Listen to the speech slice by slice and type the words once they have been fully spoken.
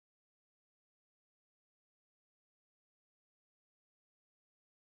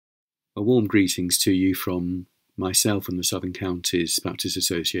A warm greetings to you from myself and the Southern Counties Baptist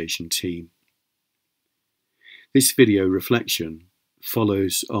Association team. This video reflection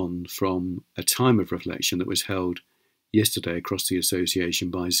follows on from a time of reflection that was held yesterday across the association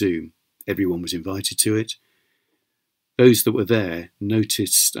by Zoom. Everyone was invited to it. Those that were there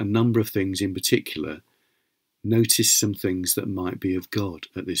noticed a number of things in particular, noticed some things that might be of God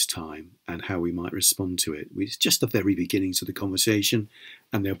at this time and how we might respond to it. It's just the very beginnings of the conversation,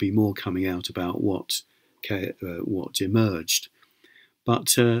 and there'll be more coming out about what emerged.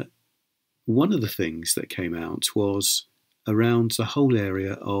 But one of the things that came out was around the whole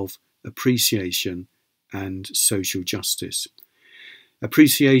area of appreciation and social justice.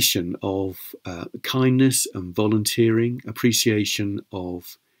 Appreciation of kindness and volunteering, appreciation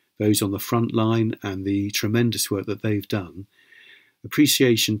of those on the front line and the tremendous work that they've done.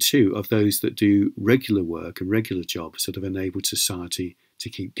 Appreciation too of those that do regular work and regular jobs that have enabled society to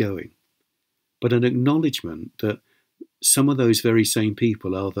keep going. But an acknowledgement that some of those very same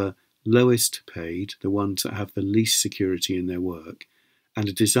people are the lowest paid, the ones that have the least security in their work, and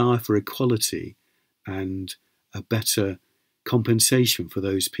a desire for equality and a better compensation for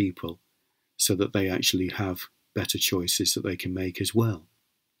those people so that they actually have better choices that they can make as well.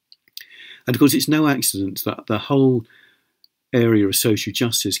 And of course, it's no accident that the whole area of social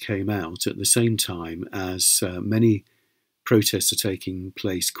justice came out at the same time as many protests are taking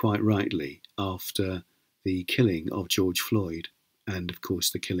place, quite rightly, after the killing of George Floyd and, of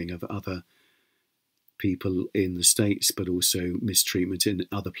course, the killing of other people in the States, but also mistreatment in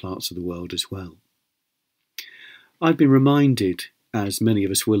other parts of the world as well. I've been reminded, as many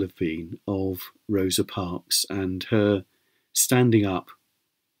of us will have been, of Rosa Parks and her standing up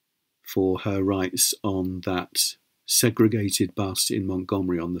for her rights on that segregated bus in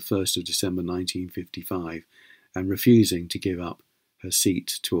Montgomery on the 1st of December 1955 and refusing to give up her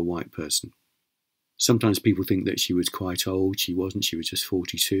seat to a white person. Sometimes people think that she was quite old. She wasn't. She was just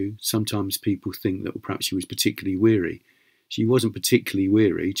 42. Sometimes people think that perhaps she was particularly weary. She wasn't particularly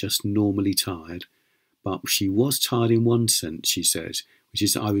weary, just normally tired. But she was tired in one sense, she says, which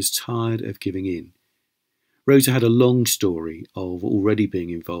is, I was tired of giving in. Rosa had a long story of already being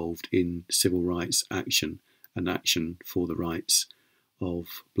involved in civil rights action and action for the rights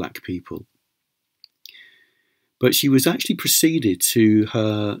of black people. But she was actually preceded to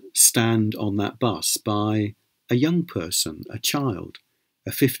her stand on that bus by a young person, a child,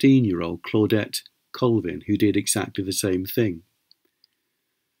 a 15-year-old Claudette Colvin, who did exactly the same thing.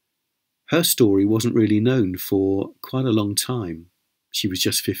 Her story wasn't really known for quite a long time. She was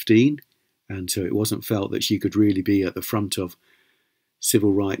just 15, and so it wasn't felt that she could really be at the front of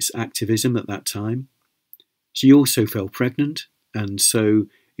civil rights activism at that time. She also fell pregnant, and so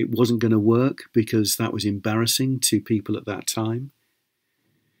it wasn't going to work because that was embarrassing to people at that time.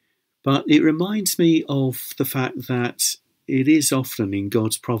 But it reminds me of the fact that it is often in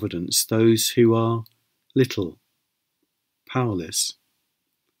God's providence those who are little, powerless,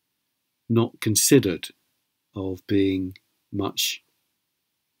 not considered of being much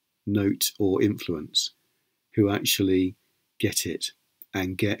note or influence, who actually get it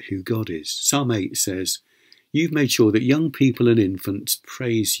and get who God is. Psalm 8 says, "You've made sure that young people and infants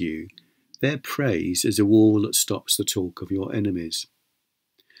praise you. Their praise is a wall that stops the talk of your enemies."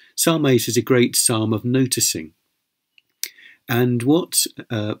 Psalm 8 is a great psalm of noticing. And what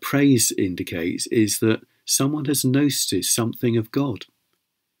praise indicates is that someone has noticed something of God,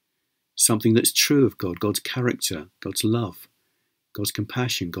 something that's true of God, God's character, God's love, God's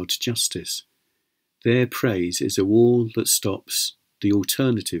compassion, God's justice. Their praise is a wall that stops the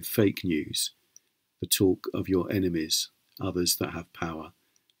alternative fake news, the talk of your enemies, others that have power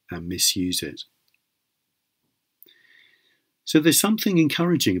and misuse it. So there's something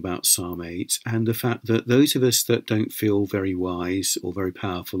encouraging about Psalm 8 and the fact that those of us that don't feel very wise or very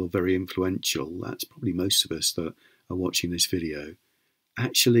powerful or very influential, that's probably most of us that are watching this video,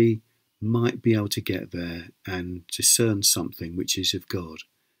 actually might be able to get there and discern something which is of God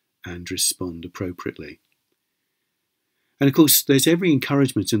and respond appropriately. And of course, there's every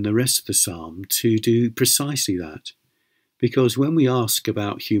encouragement in the rest of the psalm to do precisely that. Because when we ask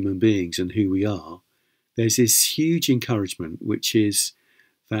about human beings and who we are, there's this huge encouragement, which is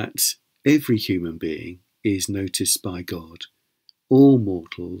that every human being is noticed by God. All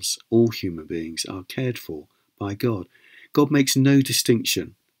mortals, all human beings are cared for by God. God makes no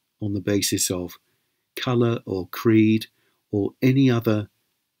distinction on the basis of colour or creed or any other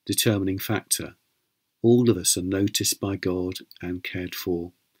determining factor. All of us are noticed by God and cared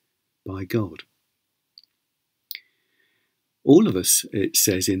for by God. All of us, it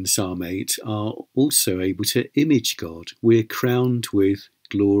says in Psalm 8, are also able to image God. We're crowned with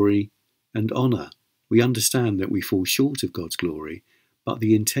glory and honour. We understand that we fall short of God's glory, but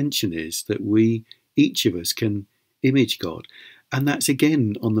the intention is that each of us can image God. And that's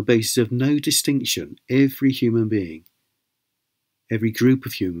again on the basis of no distinction. Every human being, every group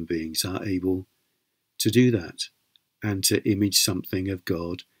of human beings are able to do that and to image something of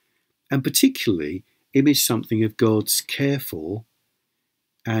God, and particularly image something of God's care for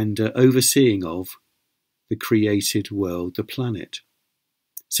and overseeing of the created world, the planet.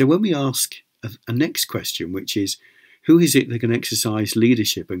 So when we ask a next question, which is, who is it that can exercise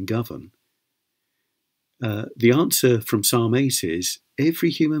leadership and govern? The answer from Psalm 8 is every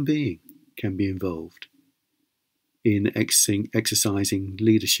human being can be involved in exercising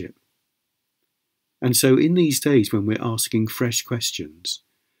leadership. And so in these days when we're asking fresh questions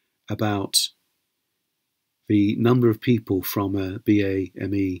about the number of people from a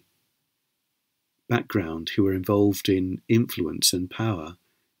BA/ME background who are involved in influence and power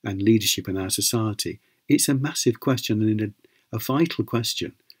and leadership in our society, it's a massive question and a vital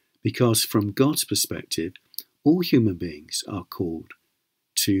question, because from God's perspective, all human beings are called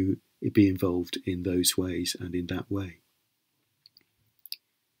to be involved in those ways and in that way.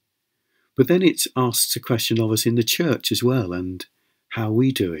 But then it asks a question of us in the church as well, and how are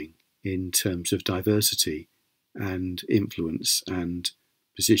we doing in terms of diversity and influence and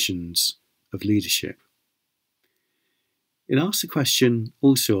positions of leadership. It asks a question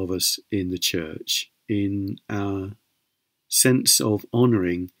also of us in the church in our sense of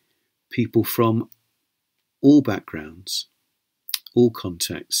honouring people from all backgrounds, all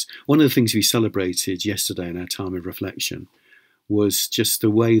contexts. One of the things we celebrated yesterday in our time of reflection was just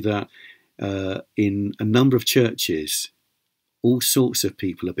the way that in a number of churches, all sorts of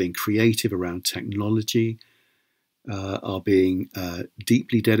people are being creative around technology, are being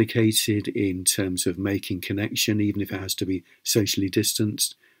deeply dedicated in terms of making connection, even if it has to be socially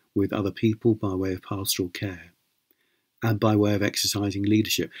distanced, with other people by way of pastoral care and by way of exercising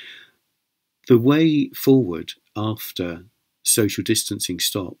leadership. The way forward after social distancing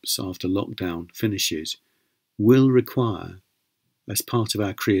stops, after lockdown finishes, will require, as part of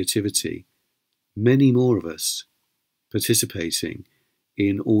our creativity, many more of us participating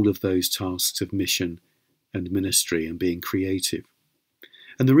in all of those tasks of mission and ministry and being creative.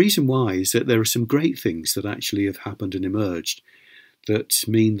 And the reason why is that there are some great things that actually have happened and emerged that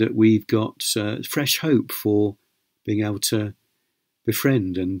mean that we've got fresh hope for being able to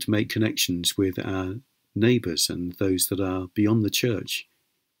befriend and make connections with our neighbours and those that are beyond the church.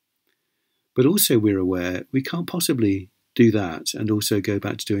 But also we're aware we can't possibly do that and also go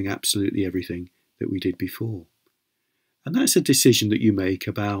back to doing absolutely everything that we did before. And that's a decision that you make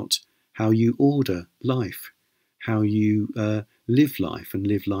about how you order life, how you live life and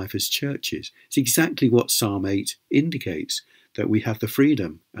live life as churches. It's exactly what Psalm 8 indicates, that we have the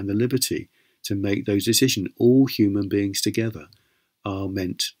freedom and the liberty to make those decisions. All human beings together are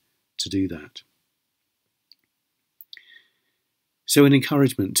meant to do that. So an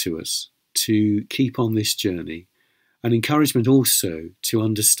encouragement to us to keep on this journey, an encouragement also to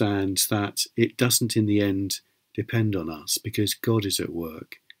understand that it doesn't in the end depend on us, because God is at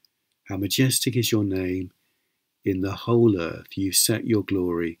work. How majestic is your name in the whole earth. You set your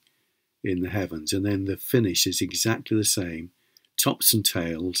glory in the heavens. And then the finish is exactly the same. Tops and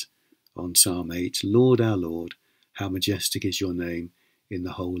tails on Psalm 8. Lord our Lord, how majestic is your name in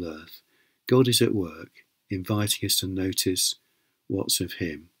the whole earth. God is at work, inviting us to notice what's of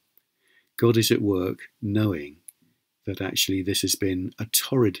him. God is at work knowing that actually this has been a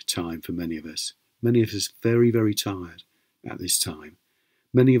torrid time for many of us. Many of us very, very tired at this time.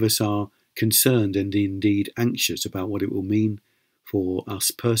 Many of us are concerned and indeed anxious about what it will mean for us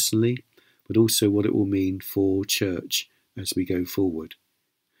personally, but also what it will mean for church as we go forward.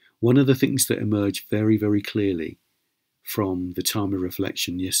 One of the things that emerged very, very clearly from the time of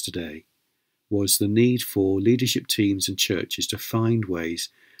reflection yesterday was the need for leadership teams and churches to find ways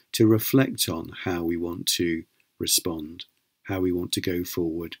to reflect on how we want to respond, how we want to go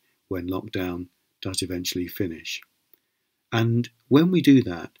forward when lockdown does eventually finish. And when we do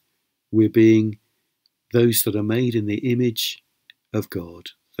that, we're being those that are made in the image of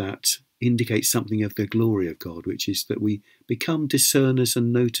God, that indicates something of the glory of God, which is that we become discerners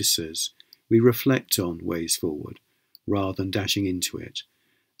and noticers. We reflect on ways forward rather than dashing into it.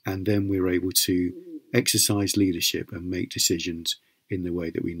 And then we're able to exercise leadership and make decisions in the way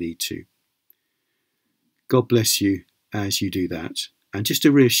that we need to. God bless you as you do that. And just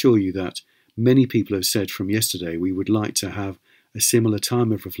to reassure you that many people have said from yesterday, we would like to have a similar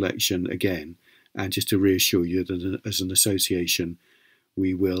time of reflection again. And just to reassure you that as an association,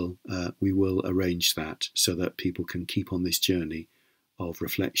 we will arrange that so that people can keep on this journey of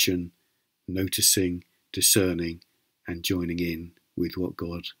reflection noticing, discerning, and joining in with what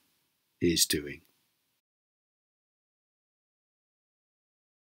God is doing.